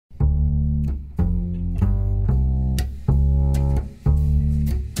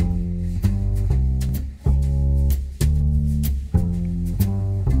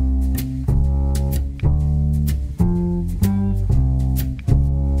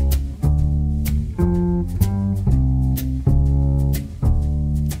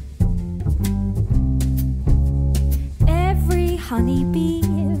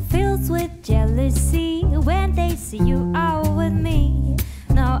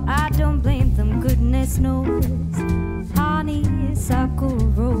goodness knows, honeysuckle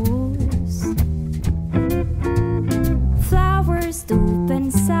rose. Flowers stoop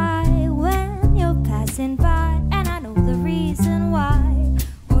and sigh when you're passing by, and I know the reason why.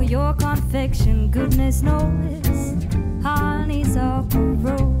 For your confection, goodness knows, honeysuckle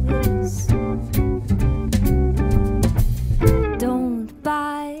rose. Don't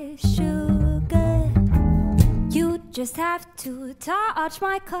buy sugar, you just have to touch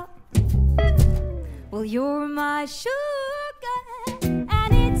my cup. Well, you're my sugar,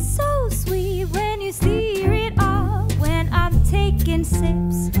 and it's so sweet when you stir it up. When I'm taking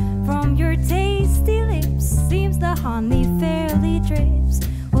sips from your tasty lips, seems the honey fairly drips.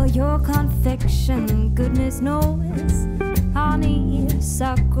 Well, your confection, goodness knows,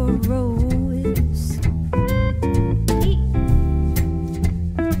 honeysuckle rose.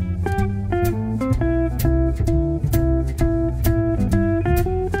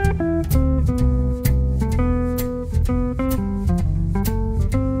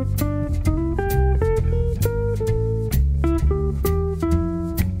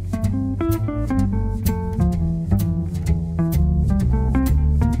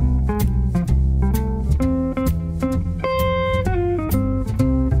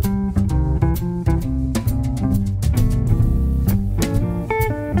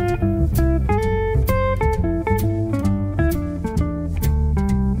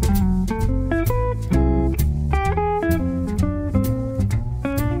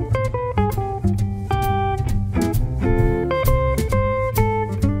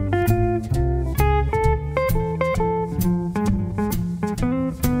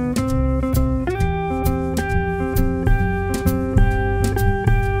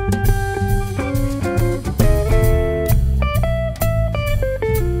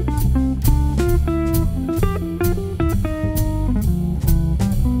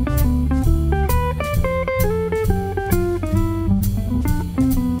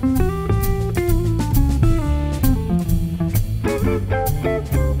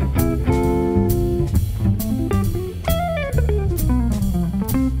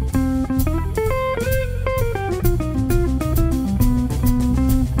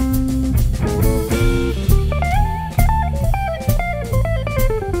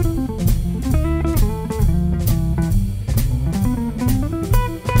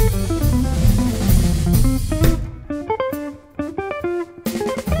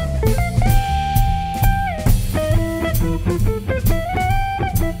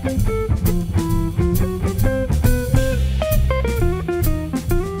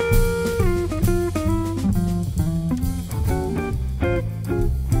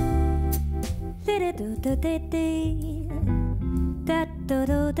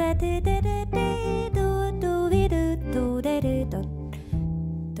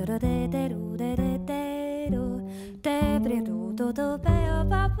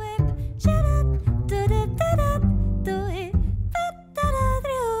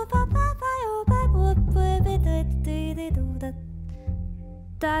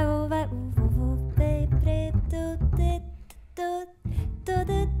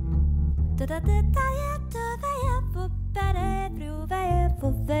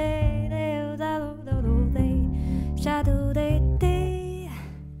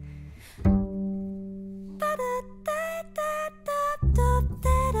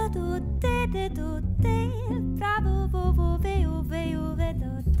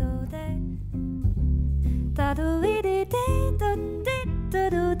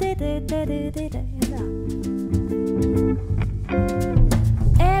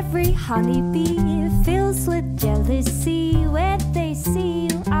 Every honeybee fills with jealousy when they see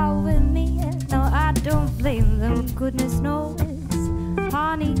you out with me. No, I don't blame them, goodness knows,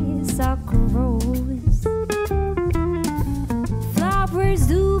 honeysuckle rose. Flowers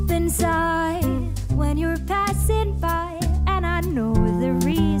droop inside when you're passing by, and I know the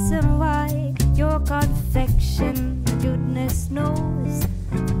reason why. Your confection, goodness knows,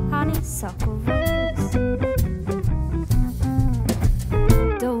 honeysuckle rose.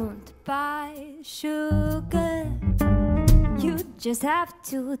 Don't buy sugar, you just have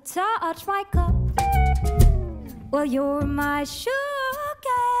to touch my cup. Well, you're my sugar,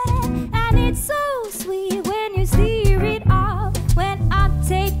 and it's so sweet when you stir it up. When I'm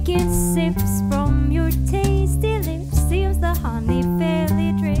taking sips from your tasty lips, seems the honey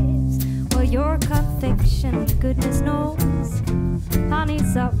fairly drips. Well, your confection, goodness knows,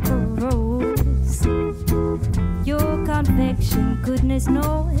 honeysuckle rose. Your confection, goodness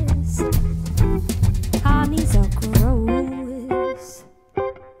knows, honeysuckle rose.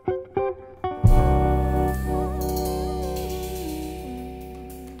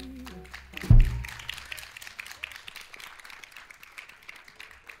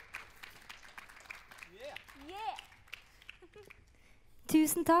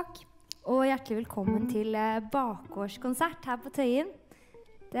 Tusen takk, og hjertelig velkommen til bakgårdskonsert her på Tøyen.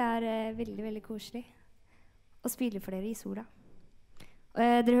 Det er veldig, veldig koselig å spille for dere i sola.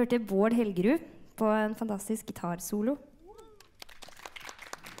 Dere hørte Bård Helgerud på en fantastisk gitarsolo.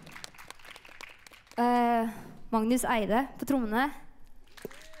 Magnus Eide på trommene.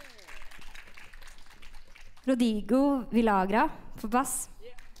 Rodrigo Villagra på bass.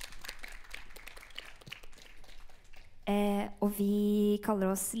 Og vi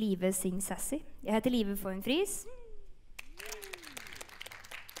kaller oss Live Sing Sassy. Jeg heter Live Foyn Friis.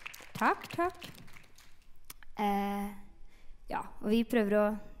 Takk, takk. Ja, og vi prøver å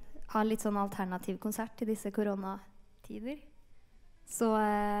ha en litt sånn alternativ konsert til disse koronatider. Så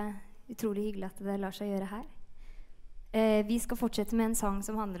utrolig hyggelig at det lar seg gjøre her. Vi skal fortsette med en sang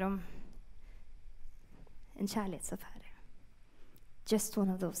som handler om en kjærlighetsaffære. Just one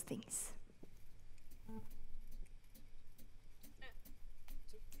of those things.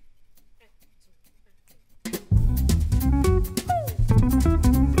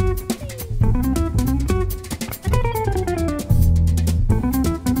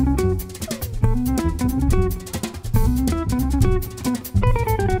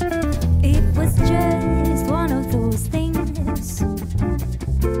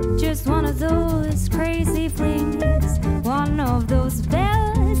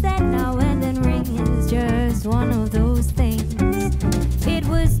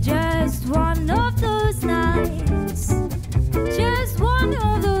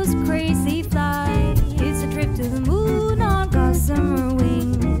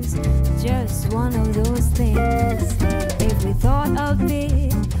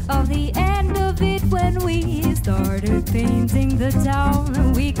 Painting the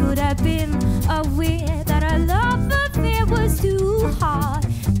town, we could have been aware that our love affair was too hard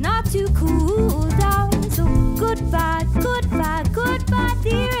not to cool down. So goodbye, goodbye, goodbye,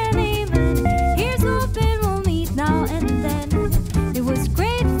 dear, and amen. Here's hoping we'll meet now and then. It was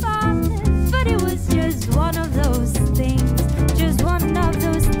great fun, but it was just one of those things. Just one of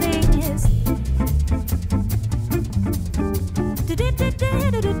those things.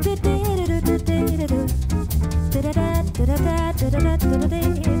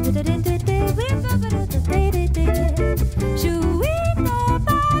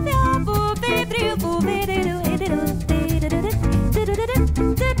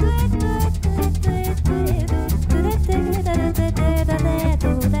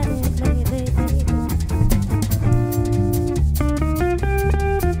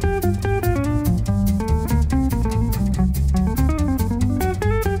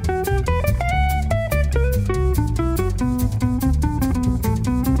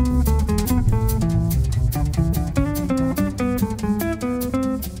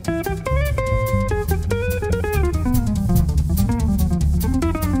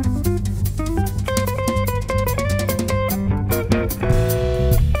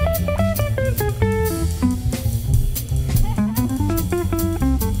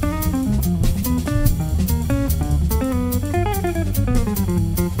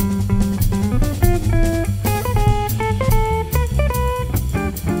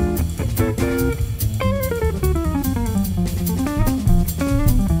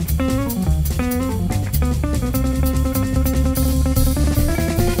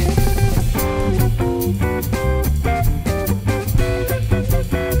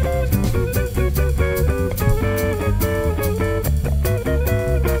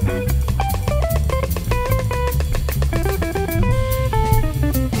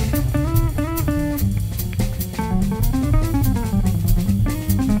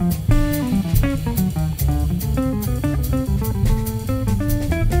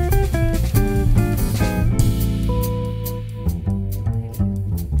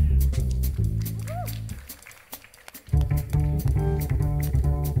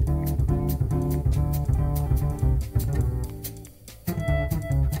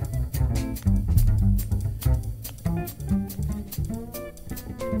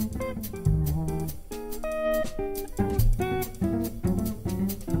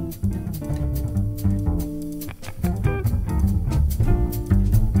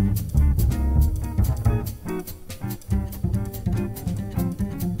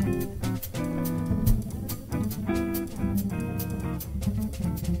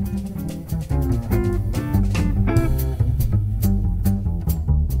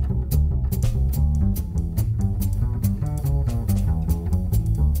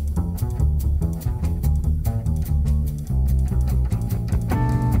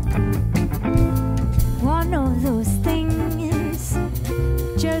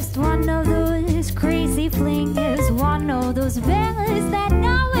 Just one of those crazy flings, one of those bells that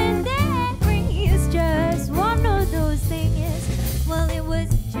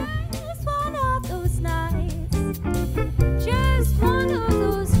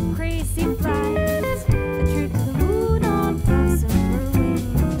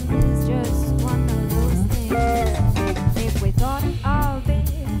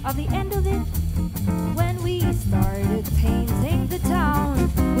of the end of it. When we started painting the town,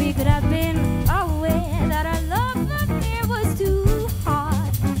 we could have been aware that our love affair was too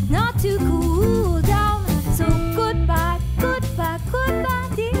hot not to cool down. So goodbye, goodbye, goodbye,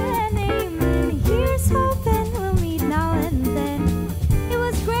 dear name. Here's hoping we'll meet now and then. It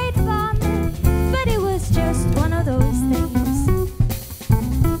was great fun, but it was just one of those things.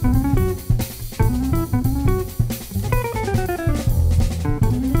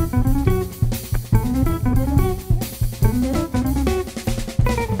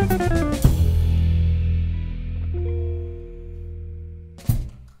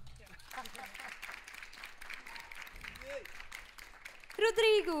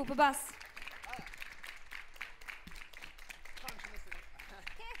 Rodrigo på bass.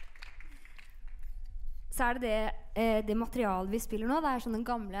 Så er det materialet vi spiller nå. Det er sånne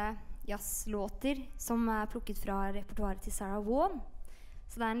gamle jazzlåter som er plukket fra repertoaret til Sarah Vaughan.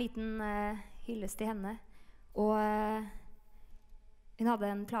 Så det er en liten hyllest til henne. Og hun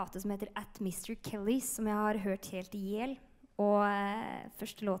hadde en plate som heter At Mr. Kelly's, som jeg har hørt helt ihjel. Og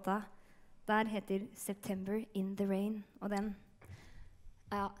første låta der heter September in the Rain. Og den,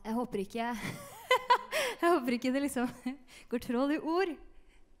 ja, jeg håper ikke jeg håper ikke det liksom går troll i ord.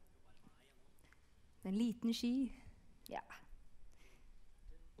 En liten sky. Ja.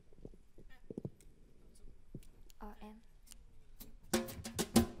 A1.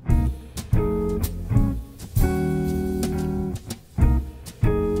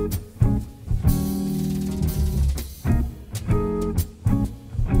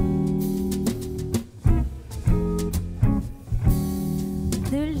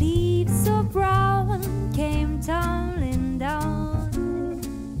 The leaves so brown came tumbling down.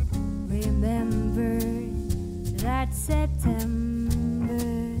 Remember that September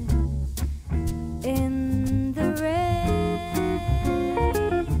in the rain.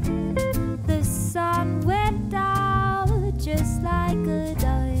 The sun went out just like a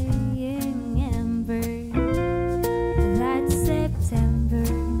dying ember. That September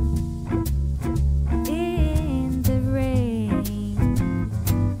in the rain.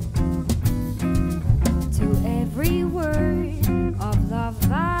 To every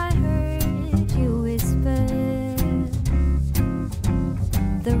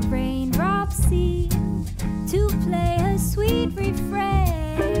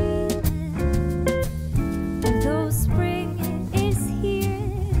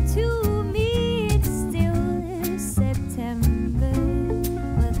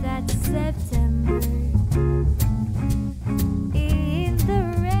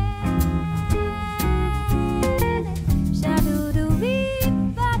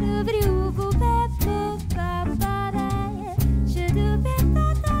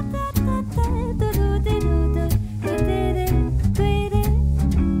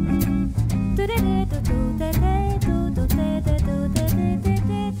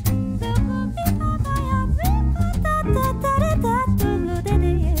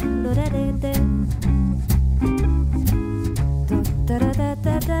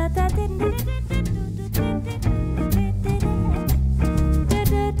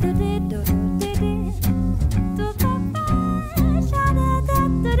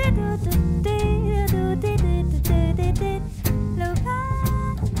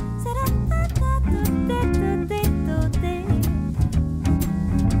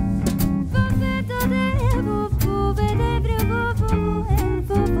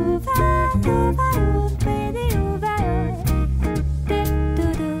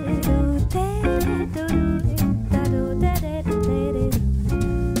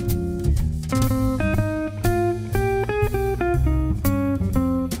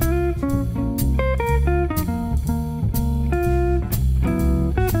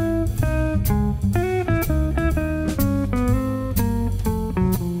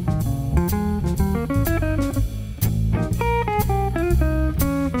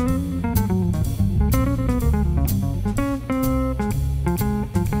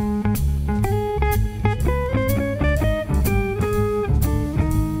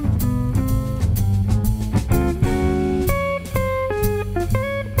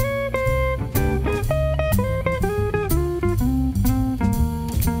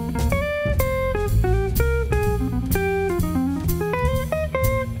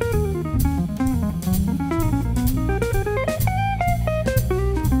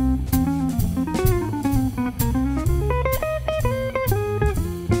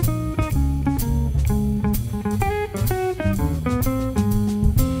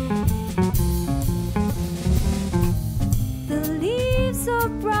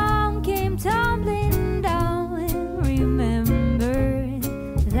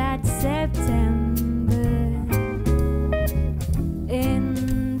that September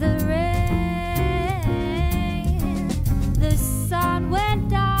in the rain. The sun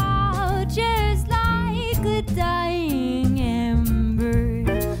went out just like a dying ember.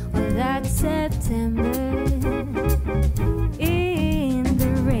 Well, that September in the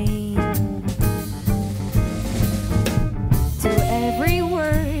rain. To every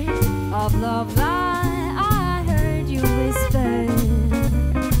word of love I heard you whisper,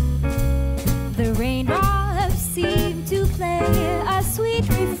 the raindrops seem to play a sweet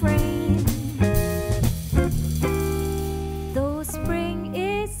refrain. Though spring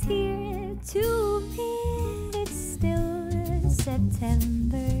is here to me, it's still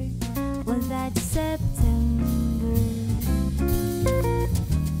September. Was that September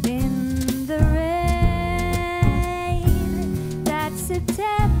in the rain? That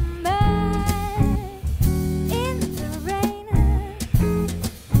September in the rain.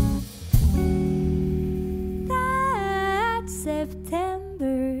 That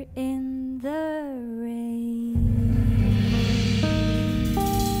September in the rain.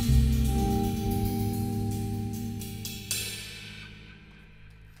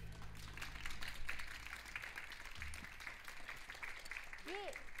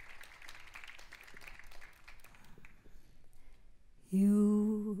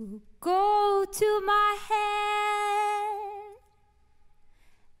 You go to my head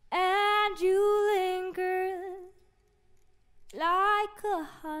and you linger like a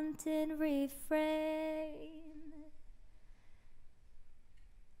haunted refrain,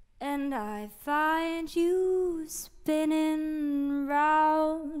 and I find you spinning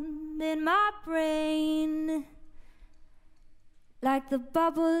round in my brain like the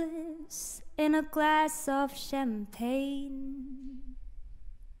bubbles in a glass of champagne.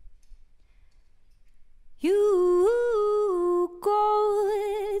 You go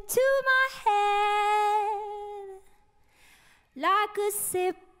to my head like a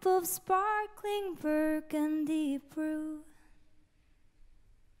sip of sparkling burgundy brew,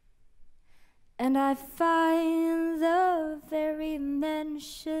 and I find the very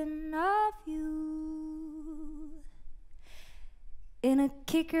mention of you in a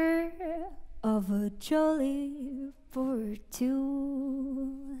kicker of a jolly or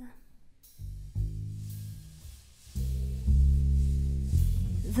two.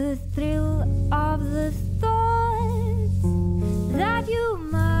 The thrill of the thought that you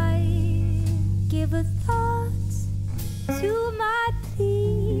might give a thought to my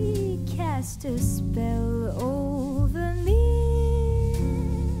plea cast a spell over me.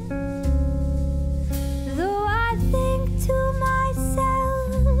 Though I think to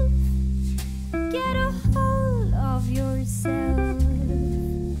myself, get a hold of yourself.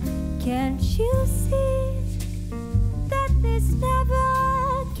 Can't you see that this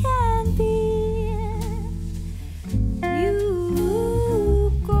never can be?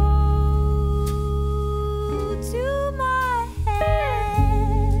 You go to my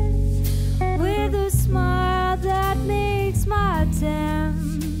head with a smile that makes my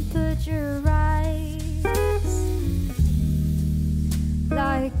temperature rise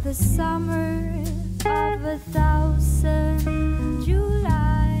like the summer of 1,000 Julys.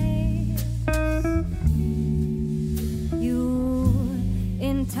 You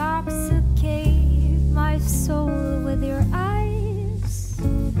intoxicate my soul with your eyes.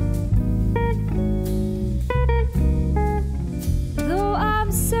 Though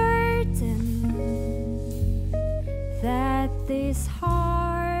I'm certain that this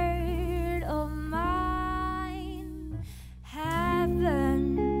heart of mine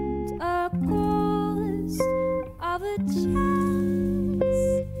haven't a ghost of a chance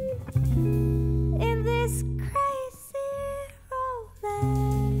in this crazy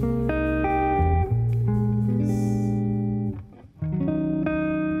romance.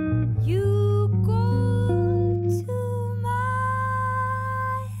 You go to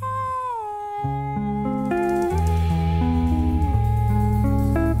my head.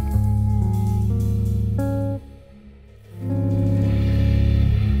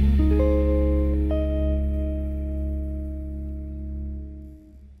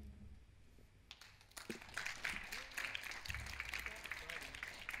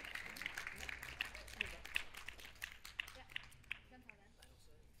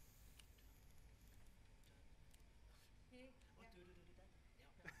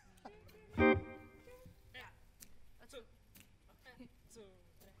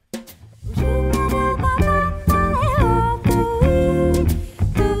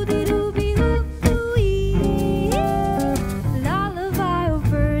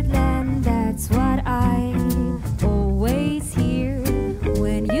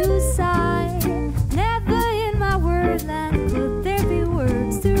 When you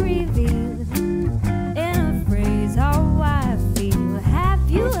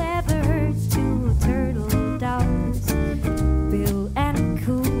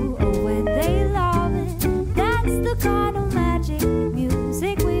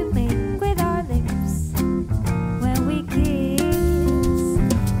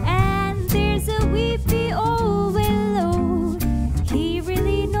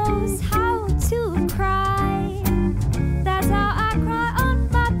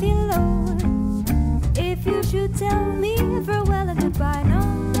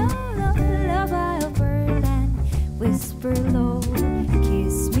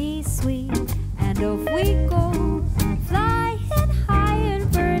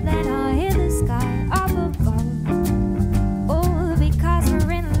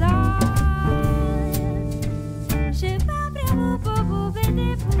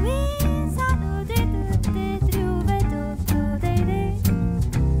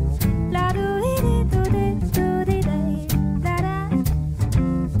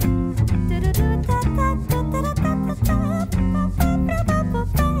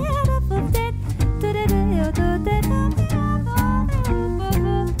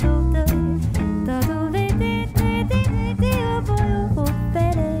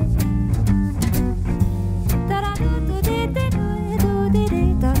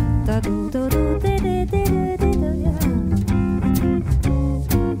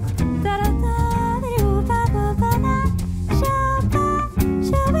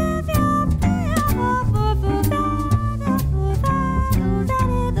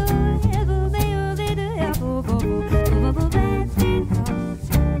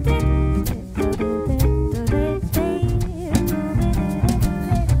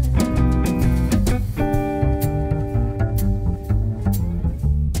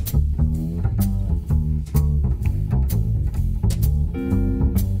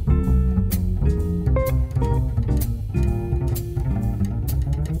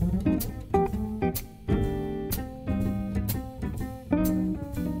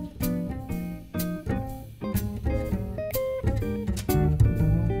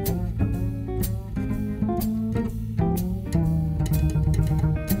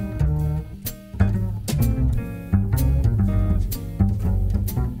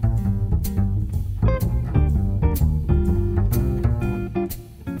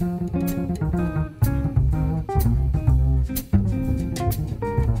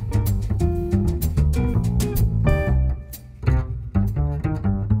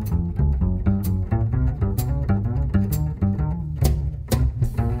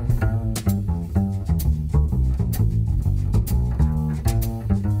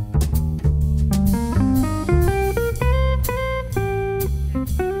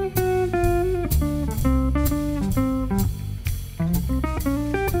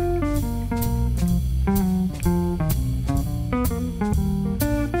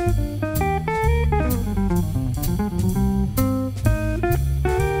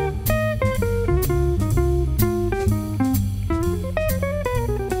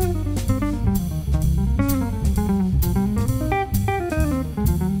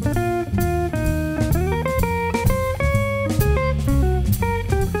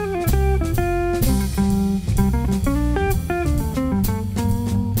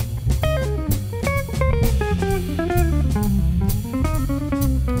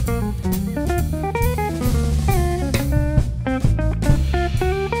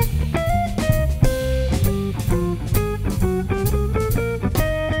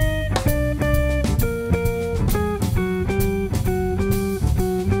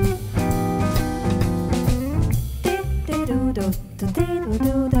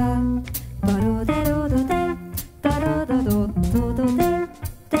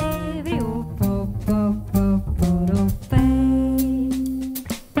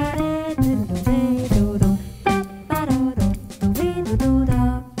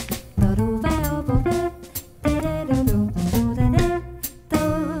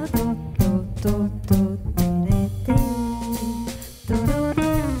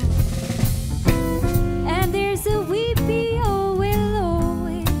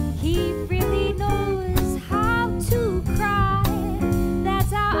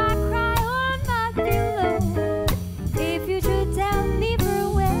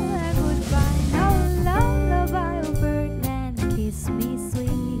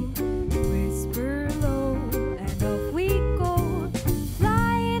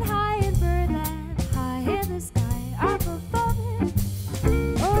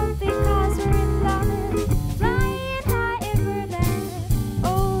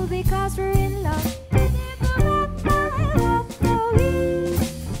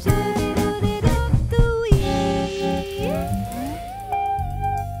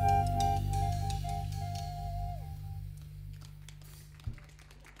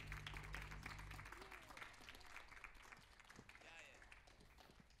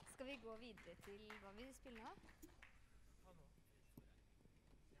gå videre til hva vi spiller nå?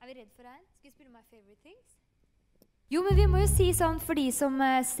 Vi redd for en? Skal vi spille My Favorite Things? Jo, men vi må jo si sånn for de som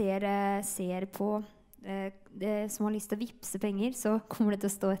ser på, som har lyst til å vipse penger, så kommer det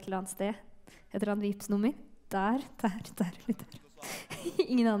til å stå et eller annet sted. Et eller annet vipsnummer. Der, litt der.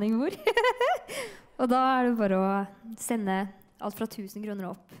 Ingen aning hvor. Og da det bare å sende alt fra 1000 kroner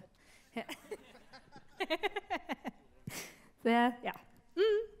opp. Det, ja.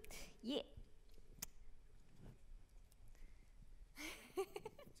 Yeah.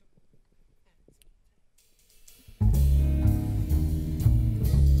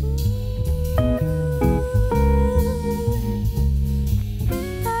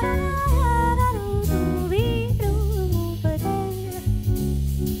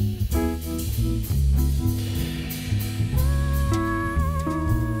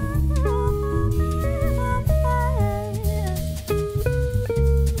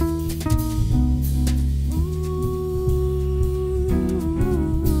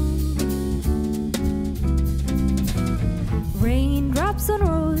 On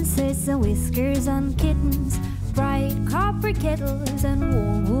roses and whiskers on kittens, bright copper kettles and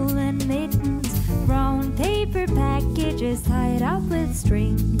warm woolen mittens, brown paper packages tied up with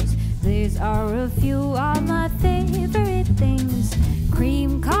strings. These are a few of my favorite things: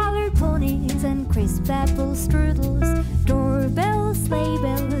 cream-colored ponies and crisp apple strudels, doorbells, sleigh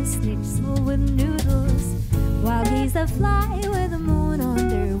bells, schnitzel with noodles, while geese that fly with the moon on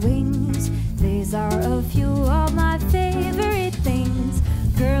their wings. These are a few of my favorite things: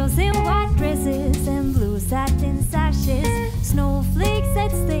 girls in white dresses and blue satin sashes, snowflakes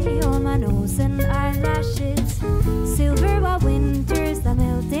that stay on my nose and eyelashes, silver while winters that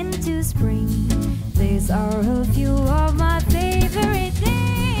melt into spring. These are a few of my favorite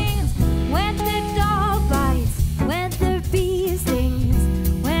things: when the dog bites, when the bee stings,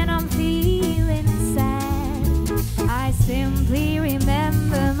 when I'm feeling sad, I simply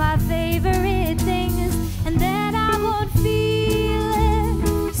remember my favorite things, and then I won't feel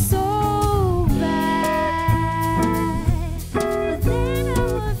it so bad. But then I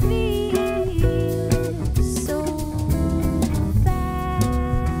won't feel it so bad.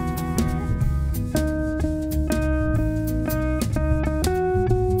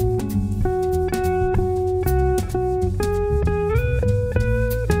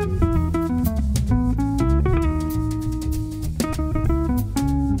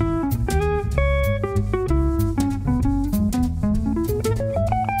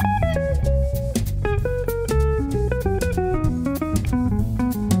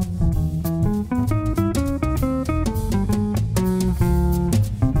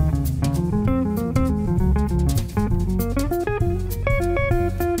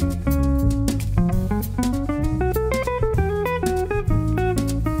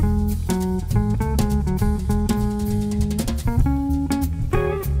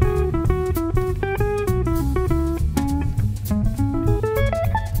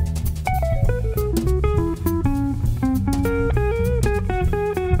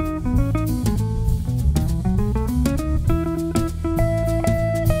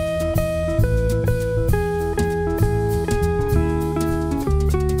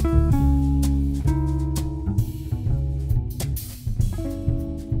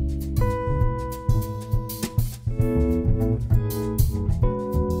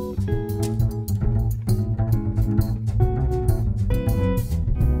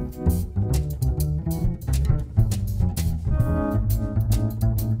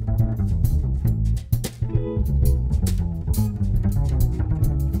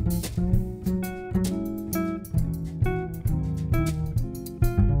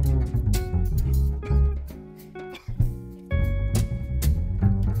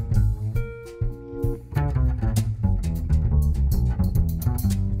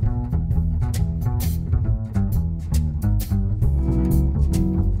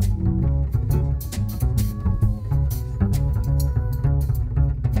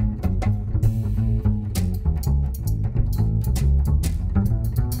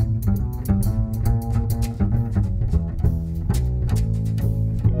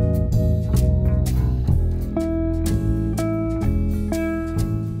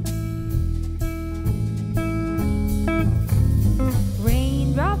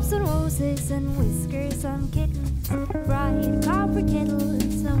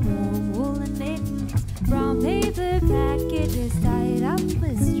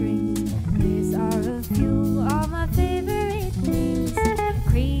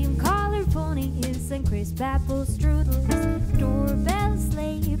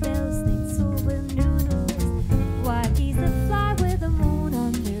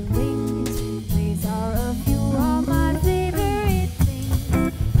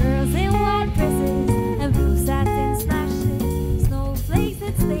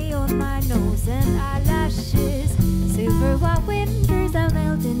 lashes and eyelashes, silver white winters that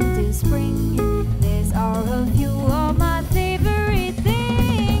melt into spring. These are a few of my favorite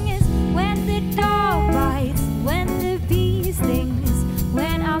things. When the dog bites, when the bee stings,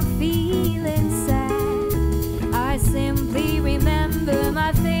 when I'm feeling sad, I simply remember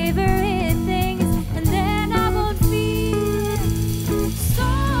my favorite things, and then I won't feel so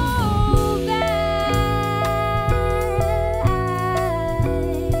bad.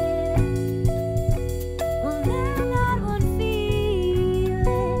 Well, then I won't feel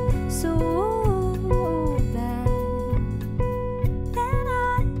so bad. Then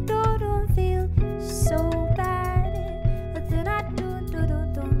I don't feel so bad. Then I don't then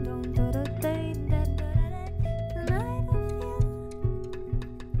I don't feel.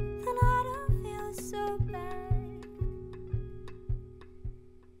 Then I don't feel so bad.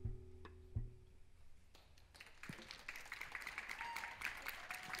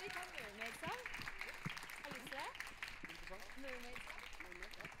 Skal vi ta mermaid-sang? Har du lyst til det?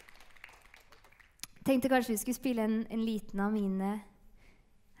 Mermaid-sang? Tenkte kanskje vi skulle spille en liten av mine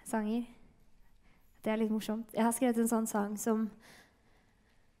sanger. Det er litt morsomt. Jeg har skrevet en sånn sang som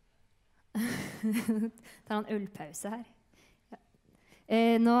det er en ølpause her. Ja.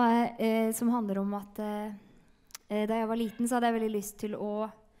 Som handler om at da jeg var liten så hadde jeg veldig lyst til å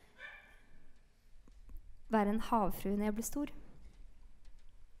være en havfrue når jeg ble stor.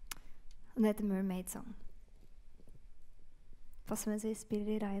 Og den heter Mermaid Song. Passer mens vi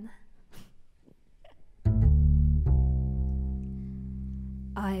spiller i regnet.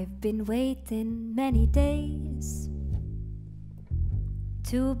 I've been waiting many days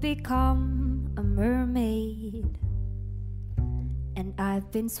to become a mermaid, and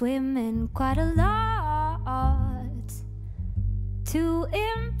I've been swimming quite a lot to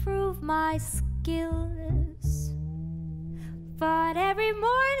improve my skills. But every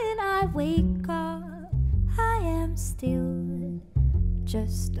morning I wake up, I am still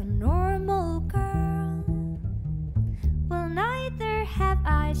just a normal girl. Well, neither have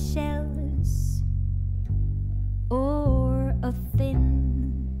I shells or a fin.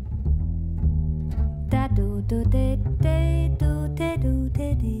 Da do do de de do de do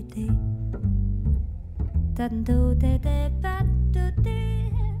de de de. Da do de de ba do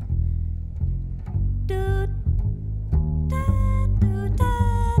de do da do da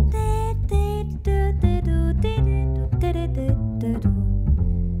de de do de do de de do de de do.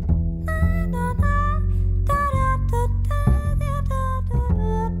 Na na na.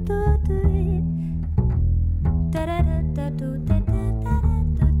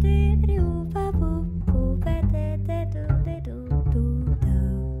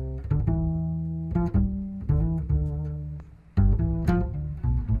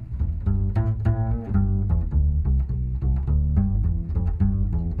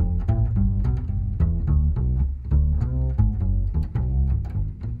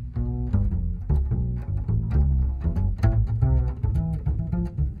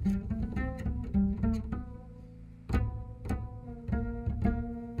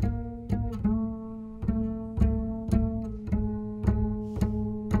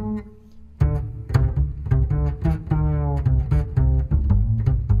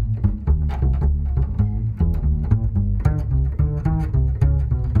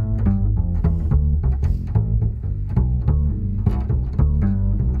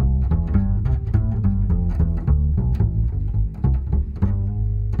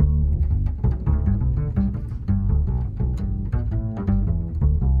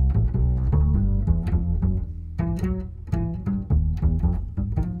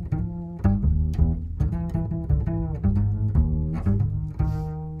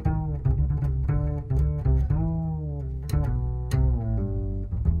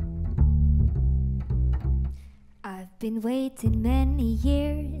 Been waiting many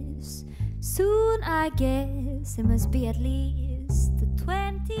years. Soon I guess it must be at least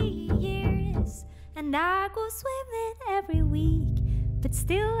 20 years. And I go swimming every week, but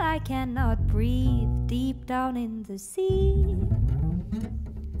still I cannot breathe deep down in the sea.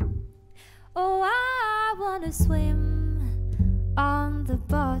 Oh, I wanna swim on the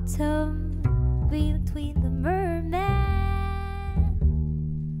bottom between the mermen,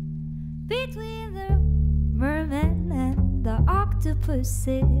 between the mermen and the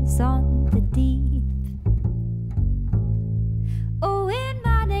octopuses on the deep. Oh, in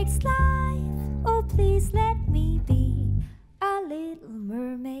my next life, oh please let me be a little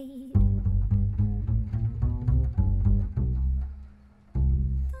mermaid.